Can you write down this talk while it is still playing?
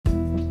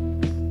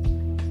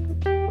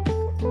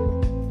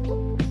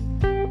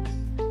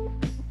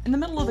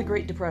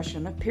Great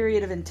Depression, a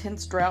period of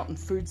intense drought and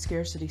food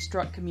scarcity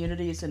struck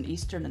communities in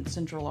eastern and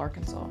central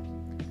Arkansas.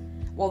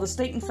 While the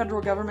state and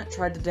federal government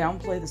tried to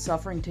downplay the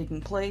suffering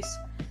taking place,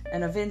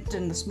 an event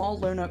in the small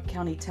Lonoke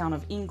County town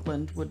of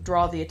England would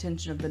draw the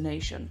attention of the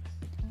nation.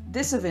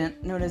 This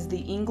event, known as the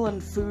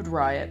England Food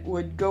Riot,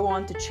 would go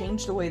on to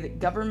change the way that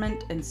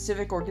government and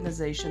civic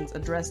organizations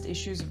addressed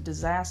issues of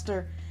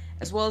disaster,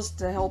 as well as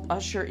to help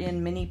usher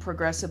in many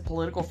progressive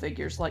political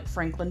figures like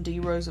Franklin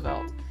D.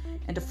 Roosevelt,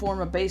 and to form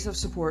a base of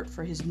support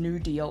for his New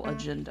Deal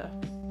agenda.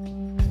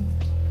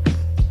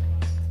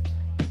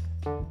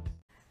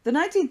 The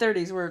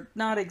 1930s were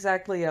not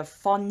exactly a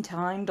fun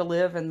time to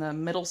live in the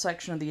middle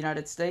section of the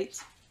United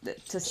States,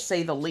 to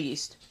say the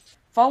least.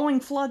 Following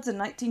floods in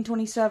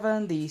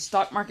 1927, the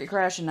stock market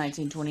crash in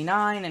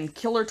 1929, and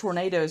killer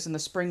tornadoes in the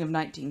spring of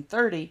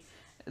 1930,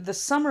 the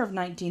summer of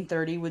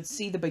 1930 would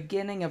see the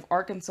beginning of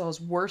Arkansas's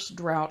worst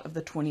drought of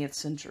the 20th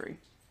century.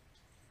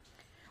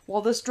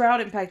 While this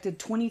drought impacted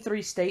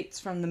 23 states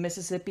from the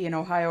Mississippi and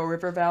Ohio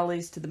River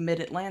valleys to the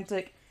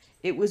mid-Atlantic,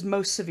 it was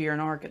most severe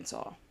in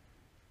Arkansas.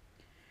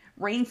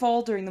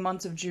 Rainfall during the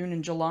months of June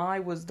and July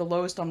was the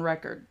lowest on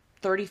record,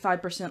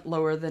 35%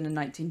 lower than in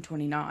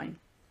 1929.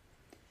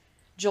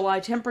 July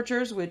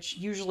temperatures, which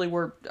usually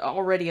were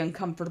already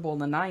uncomfortable in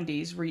the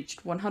 90s,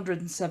 reached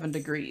 107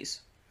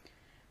 degrees.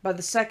 By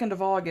the 2nd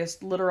of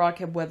August, Little Rock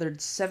had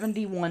weathered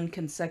 71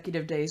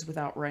 consecutive days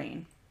without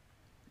rain.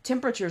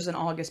 Temperatures in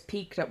August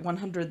peaked at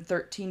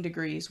 113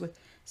 degrees, with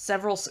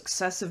several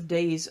successive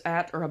days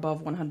at or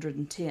above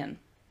 110.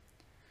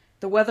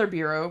 The Weather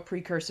Bureau,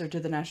 precursor to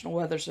the National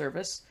Weather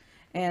Service,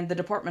 and the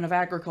Department of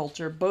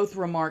Agriculture both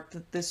remarked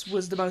that this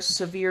was the most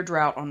severe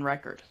drought on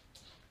record.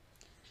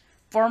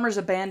 Farmers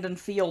abandoned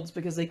fields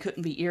because they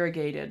couldn't be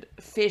irrigated.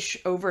 Fish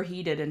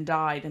overheated and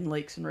died in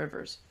lakes and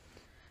rivers.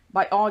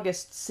 By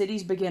August,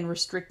 cities began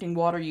restricting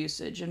water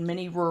usage, and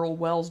many rural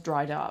wells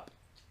dried up.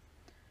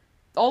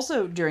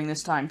 Also during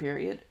this time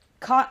period,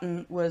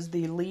 cotton was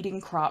the leading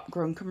crop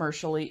grown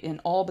commercially in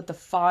all but the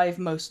 5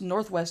 most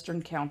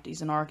northwestern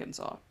counties in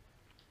Arkansas.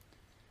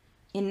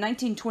 In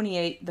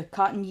 1928, the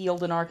cotton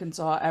yield in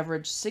Arkansas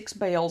averaged 6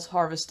 bales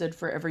harvested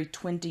for every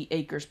 20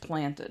 acres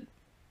planted.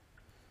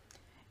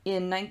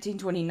 In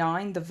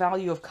 1929, the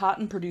value of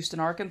cotton produced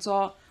in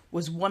Arkansas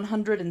was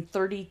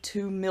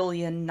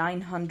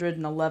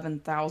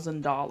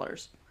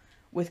 $132,911,000,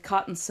 with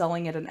cotton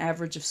selling at an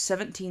average of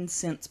 17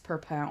 cents per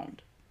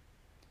pound.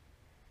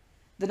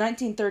 The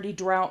 1930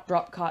 drought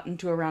dropped cotton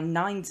to around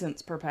 9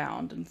 cents per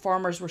pound, and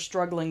farmers were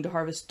struggling to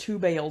harvest 2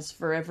 bales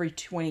for every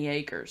 20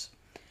 acres.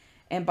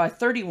 And by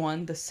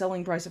 31, the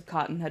selling price of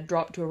cotton had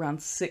dropped to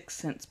around 6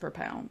 cents per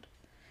pound.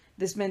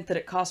 This meant that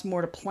it cost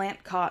more to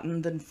plant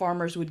cotton than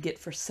farmers would get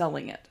for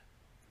selling it.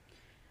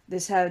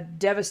 This had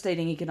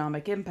devastating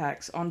economic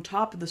impacts on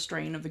top of the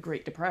strain of the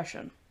Great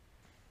Depression.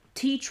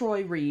 T.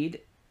 Troy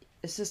Reed,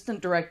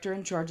 assistant director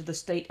in charge of the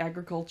State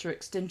Agriculture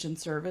Extension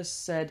Service,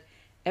 said,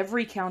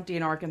 "Every county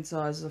in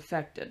Arkansas is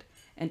affected,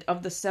 and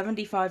of the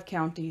 75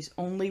 counties,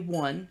 only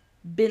one,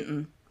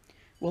 Benton,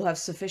 will have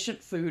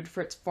sufficient food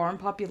for its farm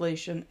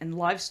population and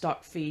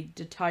livestock feed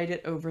to tide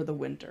it over the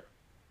winter."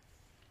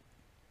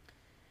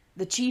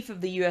 The chief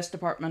of the U.S.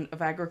 Department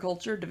of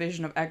Agriculture,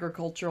 Division of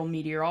Agricultural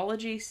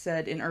Meteorology,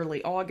 said in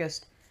early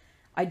August,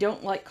 "I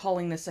don't like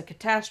calling this a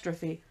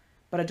catastrophe,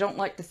 but I don't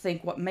like to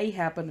think what may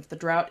happen if the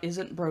drought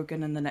isn't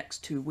broken in the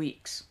next 2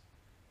 weeks."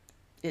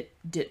 It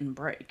didn't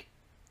break.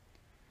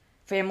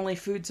 Family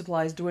food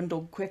supplies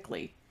dwindled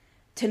quickly.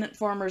 Tenant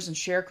farmers and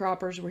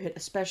sharecroppers were hit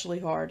especially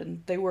hard,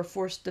 and they were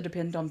forced to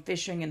depend on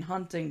fishing and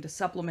hunting to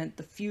supplement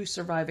the few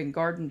surviving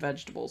garden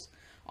vegetables,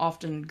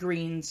 often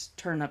greens,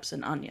 turnips,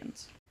 and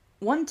onions.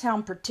 One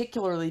town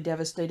particularly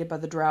devastated by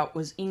the drought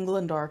was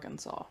England,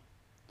 Arkansas.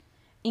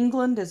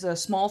 England is a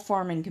small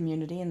farming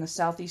community in the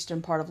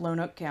southeastern part of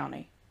Lonoke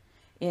County.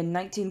 In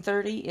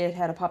 1930, it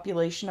had a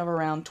population of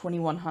around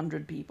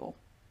 2,100 people.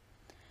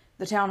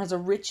 The town has a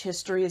rich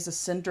history as a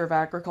center of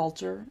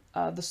agriculture.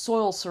 The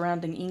soil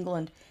surrounding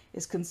England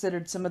is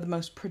considered some of the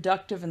most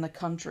productive in the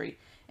country,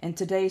 and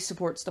today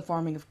supports the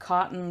farming of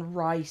cotton,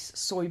 rice,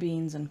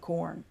 soybeans, and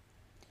corn.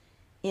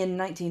 In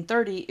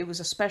 1930, it was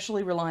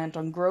especially reliant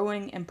on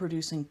growing and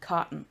producing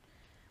cotton,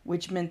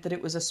 which meant that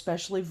it was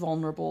especially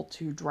vulnerable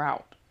to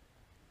drought.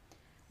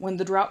 When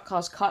the drought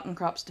caused cotton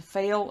crops to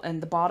fail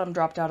and the bottom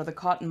dropped out of the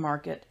cotton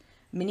market,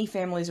 many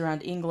families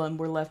around England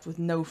were left with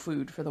no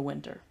food for the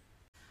winter.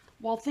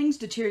 While things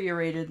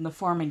deteriorated in the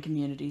farming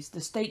communities, the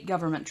state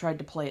government tried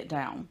to play it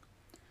down.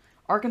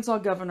 Arkansas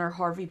Governor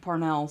Harvey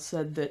Parnell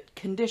said that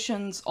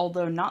conditions,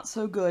 although not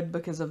so good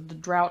because of the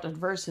drought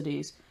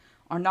adversities,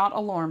 are not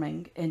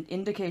alarming, and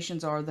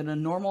indications are that a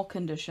normal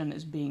condition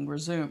is being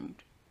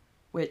resumed,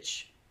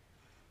 which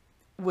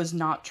was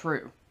not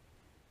true.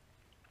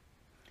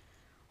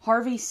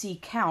 Harvey C.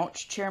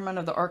 Couch, chairman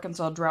of the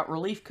Arkansas Drought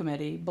Relief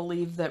Committee,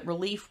 believed that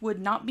relief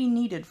would not be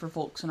needed for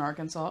folks in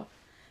Arkansas,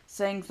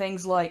 saying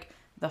things like,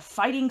 "The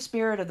fighting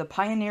spirit of the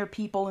pioneer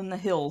people in the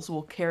hills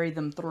will carry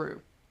them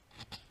through."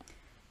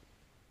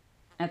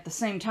 At the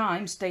same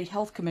time, State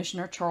Health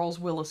Commissioner Charles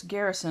Willis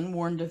Garrison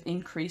warned of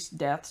increased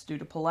deaths due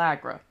to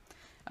pellagra.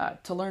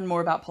 To learn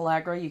more about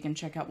pellagra, you can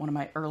check out one of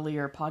my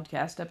earlier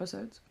podcast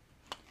episodes.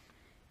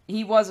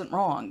 He wasn't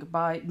wrong.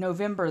 By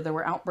November, there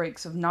were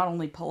outbreaks of not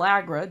only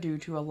pellagra due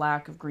to a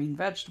lack of green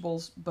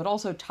vegetables, but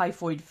also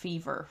typhoid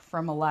fever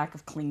from a lack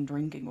of clean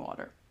drinking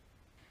water.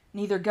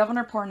 Neither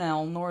Governor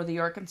Parnell nor the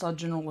Arkansas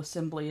General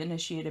Assembly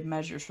initiated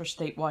measures for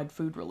statewide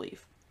food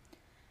relief.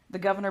 The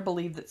governor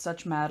believed that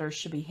such matters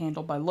should be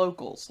handled by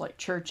locals, like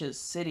churches,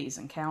 cities,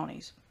 and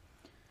counties.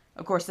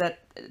 Of course,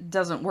 that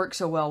doesn't work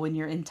so well when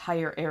your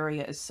entire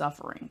area is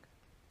suffering.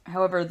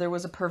 However, there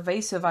was a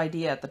pervasive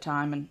idea at the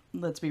time, and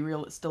let's be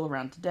real, it's still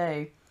around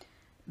today,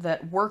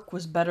 that work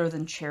was better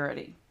than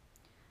charity.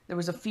 There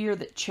was a fear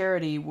that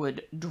charity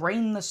would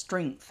drain the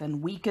strength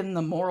and weaken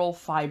the moral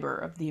fiber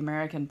of the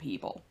American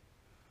people.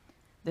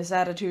 This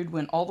attitude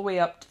went all the way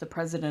up to the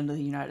President of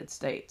the United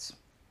States.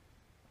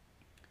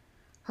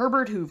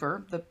 Herbert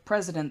Hoover, the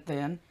president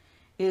then,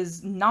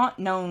 is not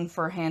known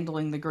for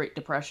handling the Great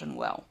Depression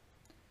well.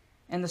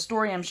 And the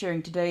story I'm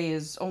sharing today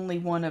is only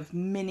one of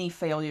many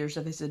failures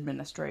of his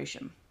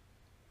administration.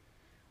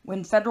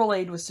 When federal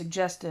aid was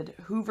suggested,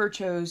 Hoover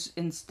chose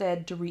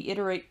instead to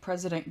reiterate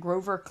President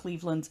Grover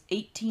Cleveland's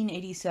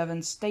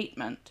 1887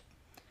 statement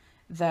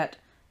that,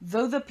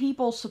 though the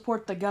people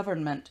support the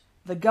government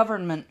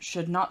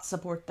should not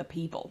support the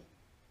people.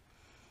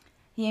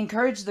 He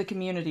encouraged the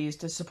communities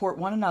to support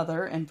one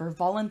another and for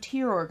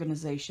volunteer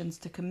organizations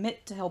to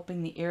commit to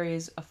helping the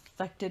areas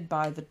affected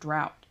by the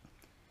drought.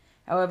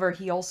 However,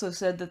 he also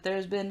said that there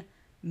has been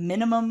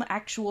minimum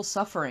actual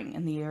suffering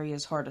in the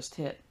areas hardest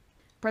hit.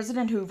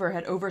 President Hoover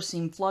had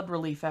overseen flood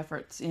relief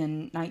efforts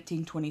in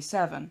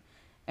 1927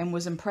 and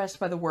was impressed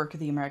by the work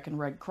of the American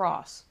Red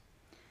Cross.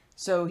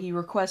 So he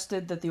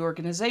requested that the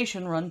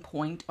organization run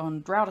point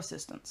on drought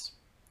assistance.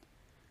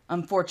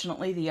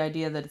 Unfortunately, the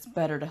idea that it's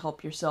better to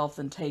help yourself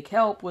than take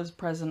help was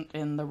present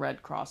in the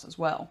Red Cross as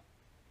well.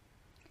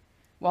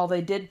 While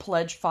they did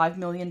pledge $5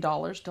 million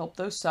to help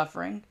those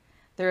suffering,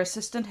 their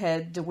assistant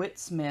head, DeWitt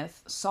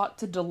Smith, sought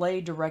to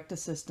delay direct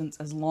assistance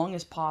as long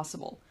as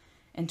possible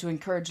and to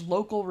encourage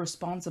local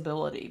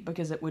responsibility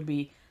because it would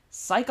be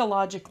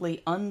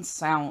psychologically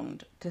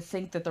unsound to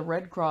think that the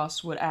Red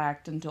Cross would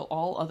act until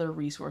all other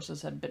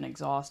resources had been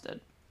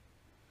exhausted.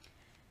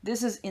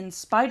 This is in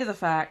spite of the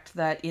fact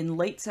that in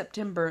late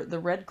September, the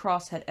Red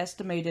Cross had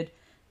estimated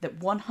that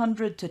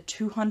 100 to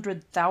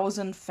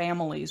 200,000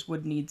 families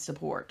would need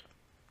support.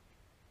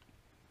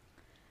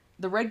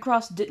 The Red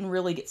Cross didn't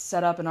really get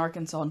set up in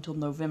Arkansas until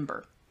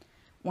November.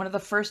 One of the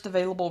first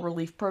available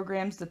relief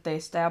programs that they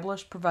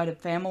established provided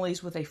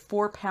families with a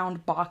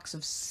 4-pound box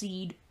of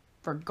seed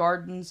for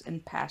gardens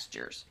and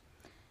pastures.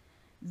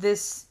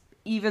 This,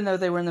 even though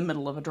they were in the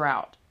middle of a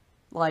drought.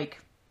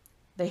 Like,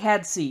 they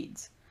had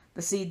seeds.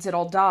 The seeds had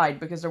all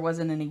died because there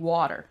wasn't any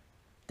water.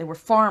 They were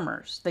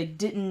farmers. They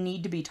didn't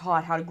need to be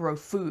taught how to grow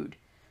food.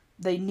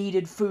 They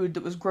needed food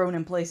that was grown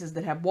in places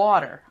that had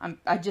water.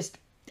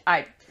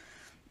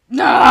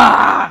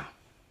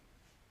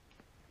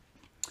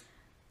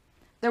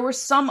 There were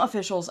some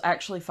officials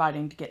actually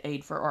fighting to get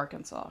aid for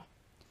Arkansas.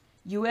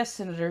 U.S.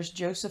 Senators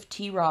Joseph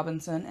T.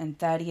 Robinson and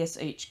Thaddeus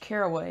H.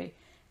 Caraway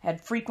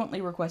had frequently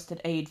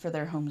requested aid for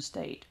their home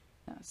state.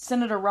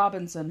 Senator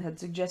Robinson had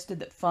suggested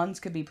that funds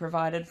could be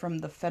provided from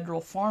the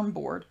Federal Farm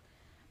Board,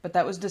 but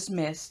that was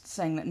dismissed,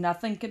 saying that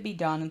nothing could be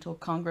done until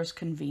Congress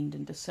convened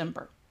in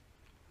December.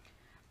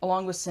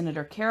 Along with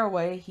Senator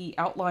Caraway, he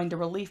outlined a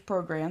relief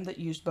program that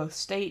used both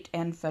state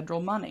and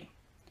federal money.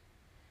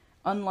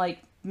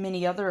 Unlike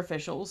many other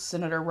officials,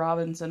 Senator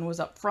Robinson was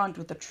upfront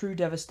with the true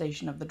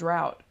devastation of the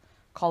drought,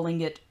 calling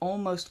it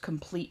almost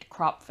complete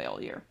crop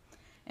failure,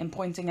 and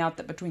pointing out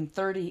that between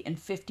 30 and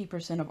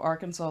 50% of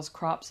Arkansas's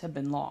crops had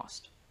been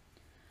lost.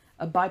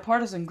 A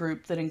bipartisan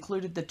group that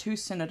included the two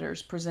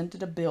senators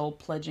presented a bill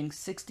pledging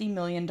 $60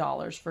 million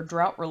for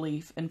drought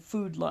relief and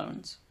food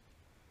loans.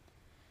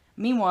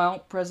 Meanwhile,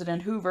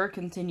 President Hoover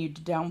continued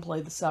to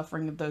downplay the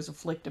suffering of those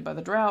afflicted by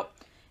the drought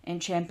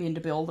and championed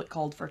a bill that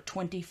called for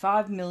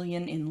 $25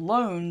 million in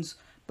loans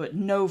but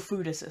no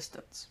food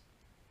assistance.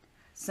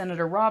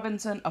 Senator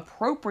Robinson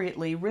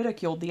appropriately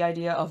ridiculed the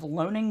idea of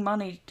loaning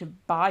money to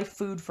buy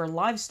food for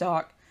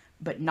livestock,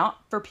 but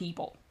not for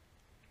people.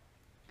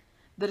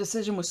 The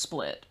decision was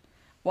split.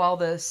 While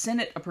the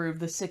Senate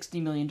approved the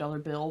 $60 million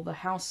bill, the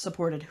House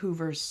supported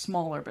Hoover's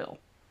smaller bill.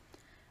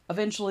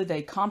 Eventually,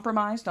 they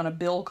compromised on a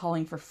bill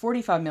calling for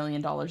 $45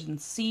 million in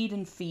seed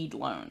and feed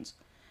loans,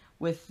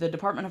 with the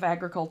Department of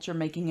Agriculture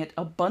making it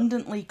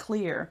abundantly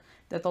clear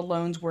that the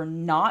loans were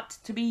not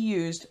to be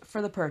used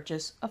for the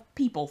purchase of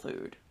people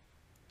food.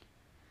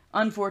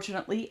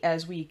 Unfortunately,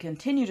 as we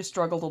continue to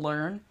struggle to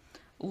learn,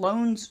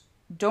 loans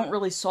don't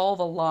really solve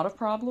a lot of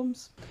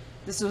problems.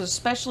 This was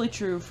especially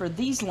true for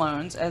these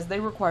loans as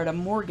they required a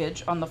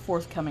mortgage on the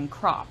forthcoming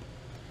crop.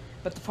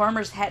 But the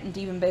farmers hadn't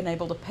even been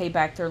able to pay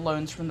back their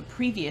loans from the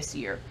previous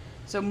year,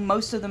 so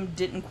most of them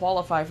didn't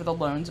qualify for the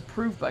loans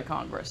approved by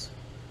Congress.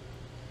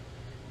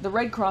 The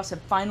Red Cross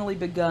had finally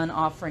begun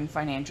offering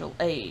financial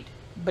aid,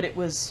 but it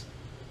was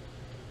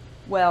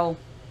Well,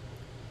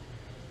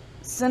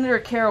 Senator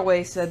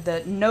Caraway said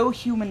that no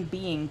human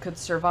being could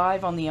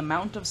survive on the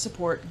amount of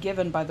support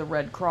given by the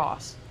Red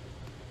Cross.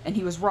 And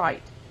he was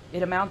right.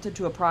 It amounted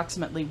to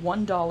approximately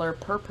 $1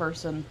 per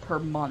person per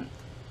month.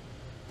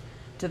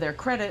 To their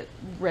credit,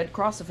 Red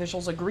Cross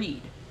officials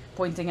agreed,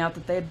 pointing out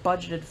that they had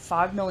budgeted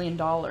 $5 million,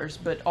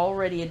 but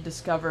already had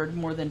discovered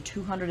more than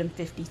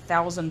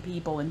 250,000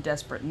 people in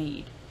desperate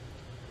need.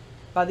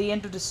 By the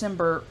end of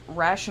December,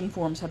 ration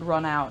forms had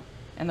run out,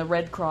 and the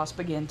Red Cross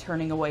began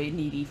turning away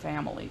needy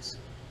families.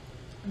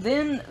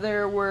 Then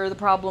there were the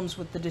problems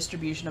with the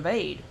distribution of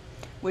aid,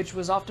 which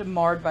was often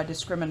marred by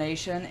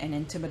discrimination and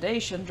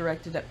intimidation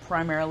directed at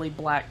primarily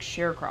black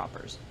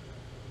sharecroppers.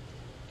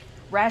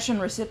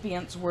 Ration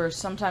recipients were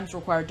sometimes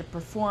required to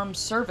perform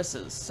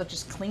services, such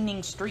as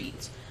cleaning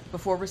streets,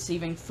 before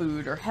receiving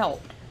food or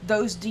help.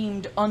 Those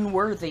deemed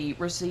unworthy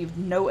received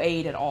no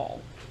aid at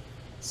all.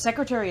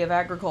 Secretary of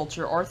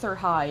Agriculture Arthur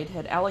Hyde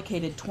had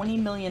allocated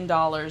 $20 million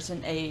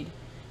in aid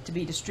to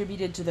be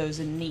distributed to those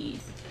in need,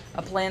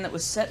 a plan that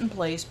was set in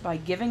place by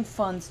giving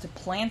funds to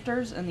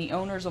planters and the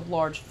owners of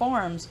large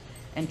farms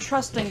and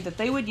trusting that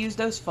they would use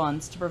those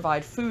funds to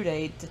provide food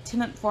aid to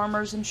tenant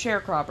farmers and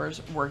sharecroppers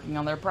working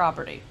on their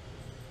property.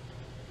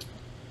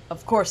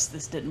 Of course,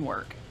 this didn't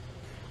work.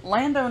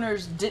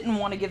 Landowners didn't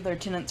want to give their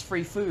tenants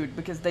free food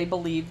because they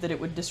believed that it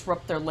would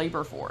disrupt their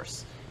labor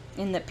force,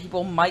 and that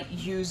people might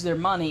use their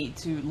money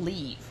to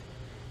leave,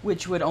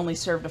 which would only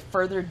serve to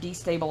further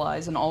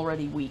destabilize an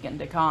already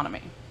weakened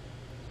economy.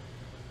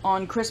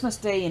 On Christmas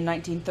Day in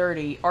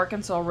 1930,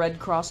 Arkansas Red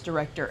Cross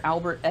Director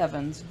Albert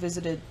Evans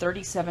visited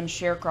 37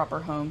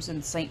 sharecropper homes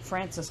in St.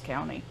 Francis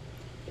County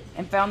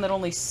and found that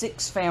only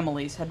 6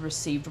 families had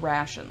received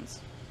rations.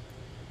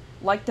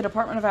 Like the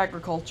Department of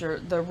Agriculture,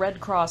 the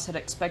Red Cross had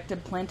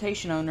expected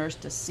plantation owners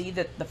to see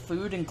that the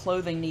food and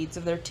clothing needs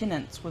of their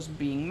tenants was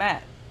being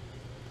met.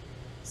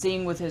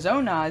 Seeing with his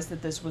own eyes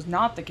that this was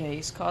not the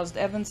case caused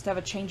Evans to have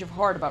a change of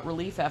heart about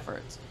relief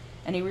efforts,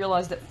 and he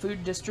realized that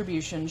food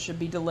distribution should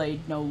be delayed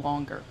no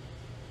longer.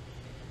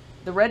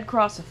 The Red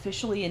Cross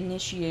officially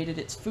initiated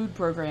its food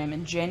program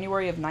in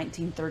January of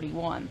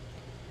 1931,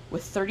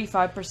 with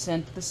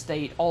 35% of the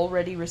state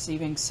already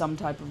receiving some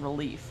type of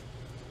relief.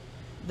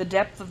 The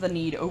depth of the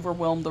need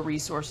overwhelmed the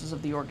resources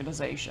of the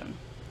organization.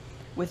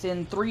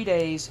 Within 3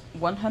 days,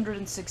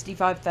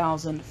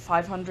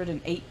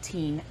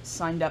 165,518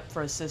 signed up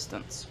for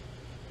assistance.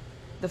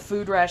 The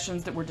food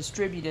rations that were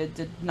distributed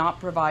did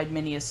not provide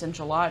many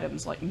essential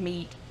items like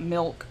meat,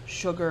 milk,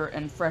 sugar,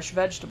 and fresh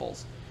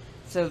vegetables,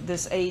 so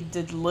this aid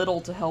did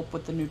little to help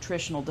with the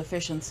nutritional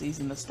deficiencies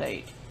in the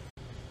state.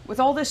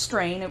 With all this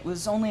strain, it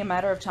was only a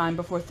matter of time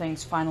before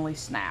things finally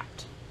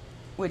snapped.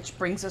 Which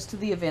brings us to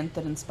the event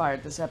that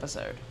inspired this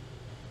episode.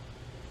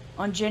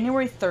 On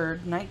January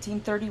 3rd,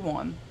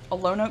 1931, a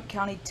Lonoke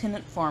County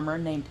tenant farmer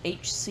named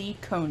H.C.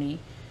 Coney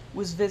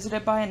was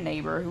visited by a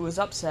neighbor who was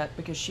upset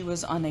because she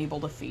was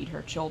unable to feed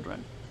her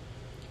children.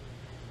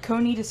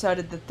 Coney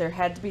decided that there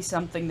had to be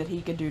something that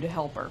he could do to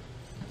help her.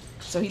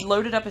 So he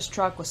loaded up his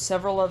truck with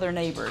several other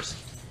neighbors,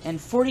 and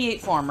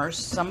 48 farmers,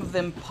 some of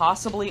them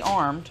possibly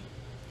armed,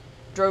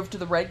 drove to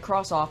the Red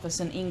Cross office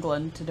in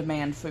England to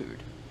demand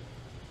food.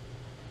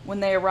 When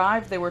they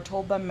arrived, they were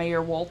told by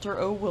Mayor Walter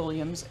O.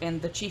 Williams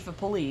and the Chief of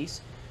Police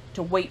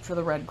to wait for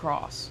the Red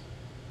Cross.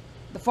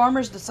 The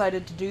farmers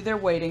decided to do their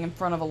waiting in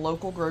front of a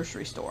local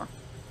grocery store.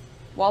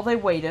 While they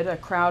waited, a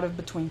crowd of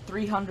between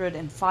 300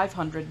 and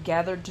 500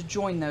 gathered to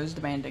join those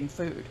demanding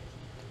food.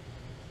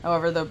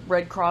 However, the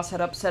Red Cross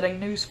had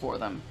upsetting news for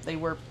them. They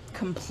were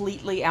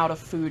completely out of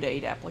food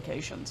aid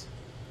applications.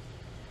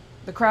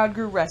 The crowd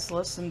grew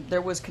restless, and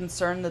there was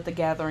concern that the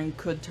gathering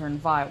could turn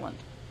violent.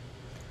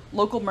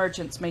 Local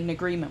merchants made an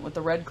agreement with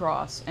the Red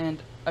Cross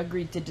and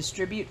agreed to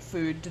distribute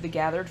food to the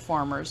gathered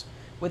farmers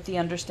with the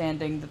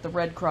understanding that the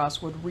Red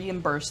Cross would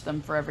reimburse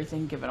them for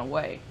everything given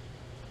away.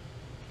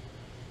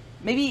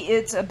 Maybe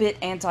it's a bit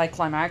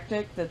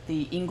anticlimactic that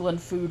the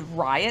England food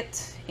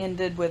riot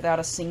ended without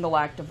a single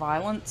act of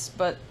violence,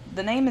 but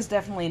the name is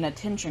definitely an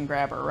attention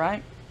grabber,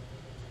 right?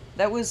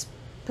 That was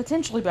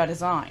potentially by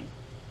design.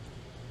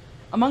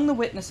 Among the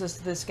witnesses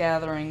to this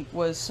gathering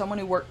was someone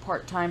who worked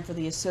part-time for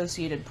the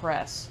Associated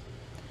Press.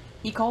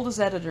 He called his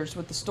editors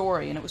with the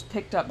story, and it was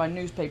picked up by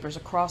newspapers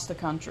across the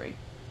country.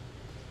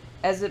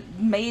 As it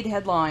made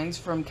headlines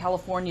from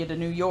California to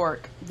New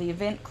York, the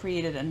event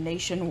created a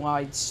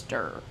nationwide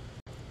stir.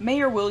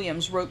 Mayor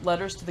Williams wrote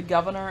letters to the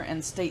governor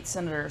and state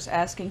senators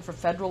asking for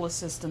federal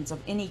assistance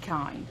of any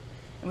kind,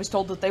 and was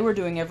told that they were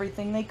doing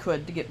everything they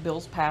could to get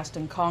bills passed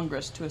in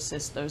Congress to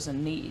assist those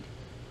in need.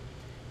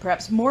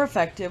 Perhaps more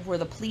effective were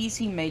the pleas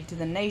he made to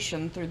the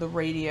nation through the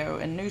radio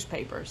and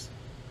newspapers.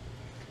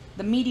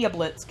 The media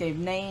blitz gave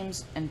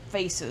names and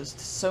faces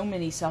to so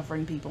many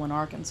suffering people in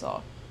Arkansas.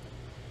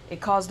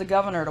 It caused the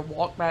governor to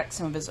walk back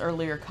some of his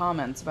earlier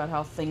comments about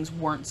how things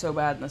weren't so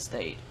bad in the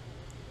state.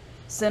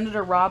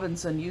 Senator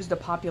Robinson used the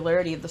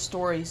popularity of the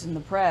stories in the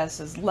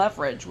press as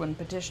leverage when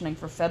petitioning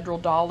for federal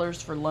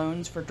dollars for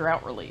loans for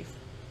drought relief.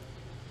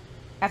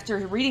 After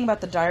reading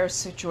about the dire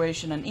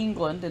situation in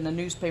England in a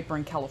newspaper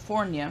in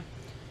California,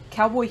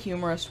 cowboy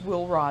humorist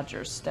Will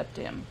Rogers stepped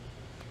in.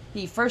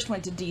 He first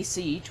went to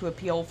D.C. to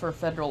appeal for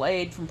federal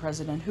aid from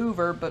President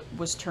Hoover, but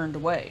was turned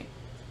away.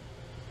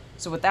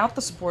 So without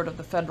the support of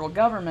the federal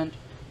government,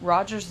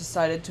 Rogers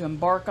decided to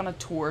embark on a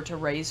tour to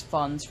raise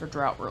funds for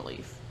drought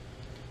relief.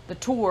 The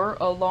tour,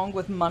 along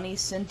with money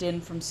sent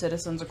in from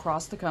citizens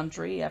across the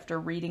country after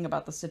reading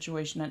about the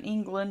situation in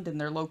England in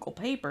their local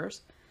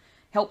papers,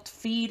 helped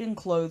feed and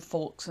clothe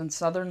folks in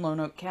southern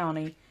Lonoke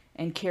County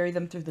and carry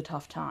them through the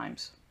tough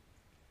times.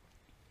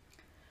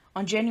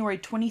 On January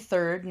 23,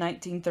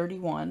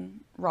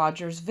 1931,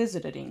 Rogers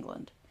visited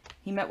England.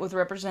 He met with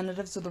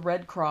representatives of the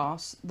Red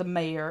Cross, the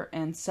mayor,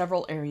 and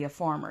several area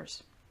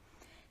farmers.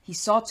 He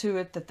saw to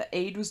it that the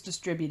aid was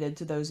distributed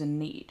to those in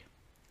need.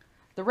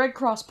 The Red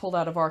Cross pulled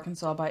out of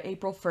Arkansas by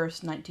April 1,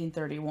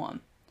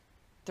 1931.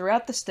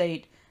 Throughout the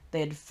state,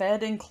 they had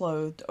fed and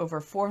clothed over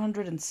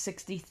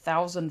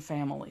 460,000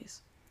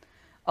 families.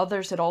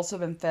 Others had also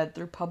been fed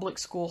through public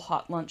school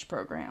hot lunch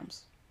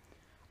programs.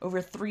 Over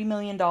 $3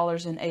 million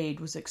in aid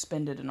was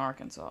expended in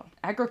Arkansas.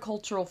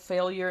 Agricultural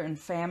failure and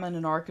famine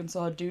in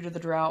Arkansas due to the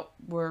drought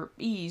were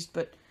eased,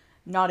 but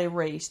not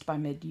erased by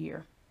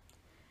mid-year.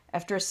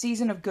 After a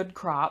season of good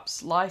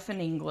crops, life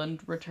in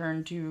England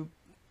returned to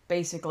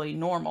basically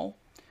normal.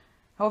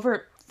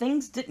 However,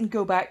 things didn't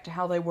go back to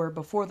how they were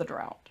before the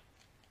drought.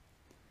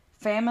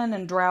 Famine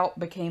and drought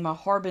became a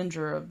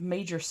harbinger of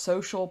major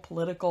social,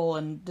 political,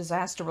 and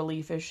disaster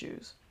relief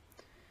issues.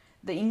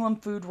 The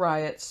England food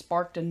riots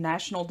sparked a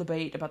national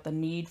debate about the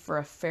need for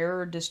a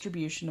fairer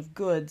distribution of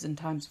goods in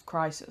times of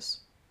crisis.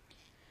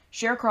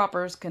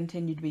 Sharecroppers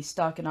continued to be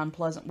stuck in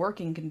unpleasant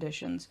working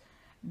conditions,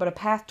 but a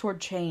path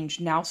toward change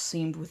now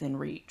seemed within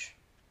reach.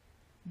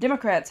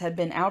 Democrats had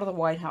been out of the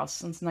White House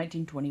since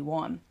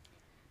 1921,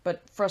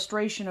 but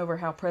frustration over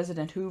how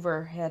President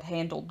Hoover had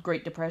handled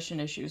Great Depression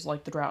issues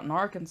like the drought in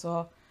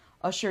Arkansas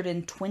ushered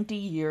in 20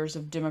 years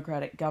of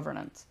Democratic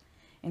governance,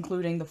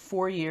 including the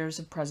 4 years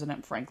of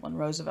President Franklin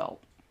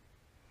Roosevelt.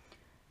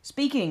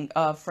 Speaking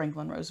of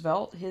Franklin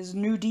Roosevelt, his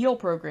New Deal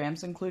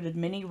programs included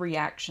many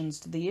reactions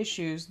to the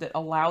issues that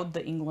allowed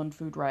the England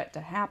food riot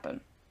to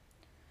happen.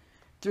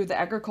 Through the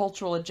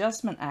Agricultural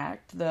Adjustment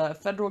Act, the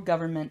federal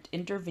government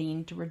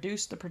intervened to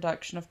reduce the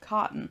production of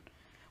cotton,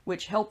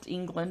 which helped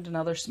England and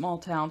other small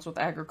towns with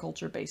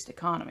agriculture-based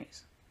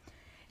economies.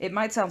 It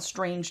might sound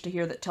strange to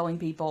hear that telling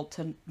people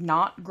to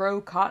not grow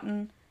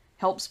cotton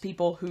helps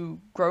people who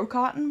grow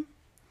cotton,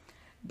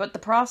 but the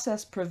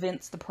process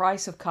prevents the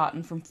price of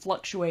cotton from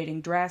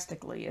fluctuating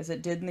drastically as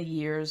it did in the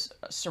years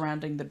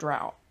surrounding the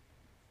drought.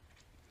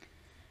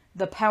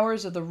 The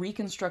powers of the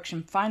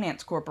Reconstruction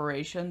Finance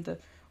Corporation, the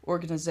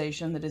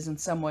organization that is in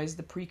some ways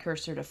the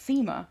precursor to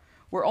FEMA,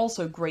 were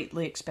also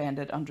greatly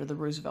expanded under the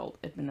Roosevelt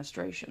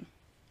administration.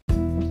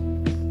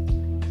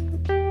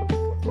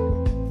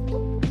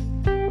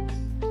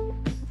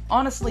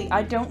 Honestly,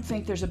 I don't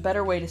think there's a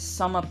better way to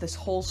sum up this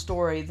whole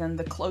story than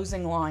the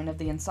closing line of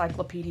the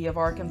Encyclopedia of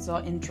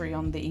Arkansas entry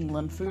on the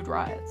England food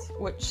riots,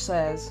 which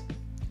says,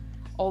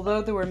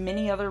 "Although there were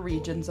many other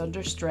regions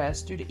under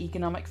stress due to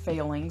economic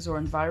failings or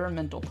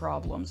environmental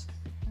problems,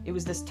 it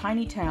was this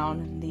tiny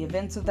town and the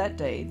events of that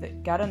day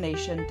that got a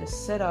nation to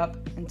sit up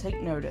and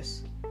take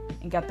notice,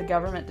 and got the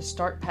government to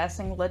start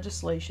passing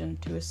legislation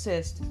to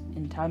assist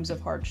in times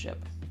of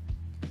hardship."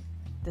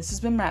 This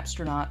has been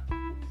Mapstronaut.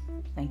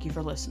 Thank you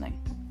for listening.